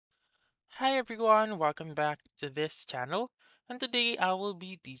Hi everyone, welcome back to this channel, and today I will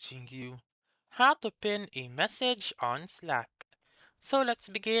be teaching you how to pin a message on Slack. So let's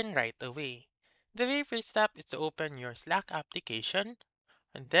begin right away. The very first step is to open your Slack application,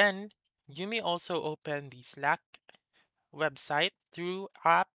 and then you may also open the Slack website through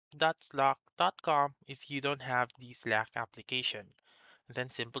app.slack.com if you don't have the Slack application.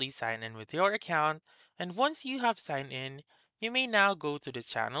 Then simply sign in with your account, and once you have signed in, you may now go to the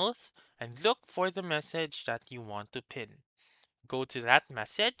channels and look for the message that you want to pin. Go to that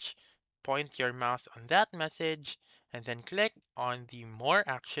message, point your mouse on that message, and then click on the More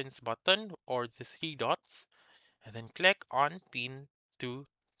Actions button or the three dots, and then click on Pin to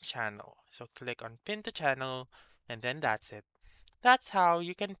Channel. So click on Pin to Channel, and then that's it. That's how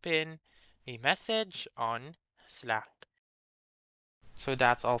you can pin a message on Slack. So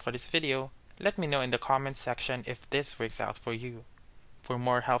that's all for this video. Let me know in the comments section if this works out for you. For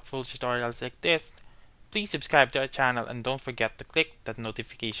more helpful tutorials like this, please subscribe to our channel and don't forget to click that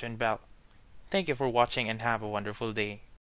notification bell. Thank you for watching and have a wonderful day.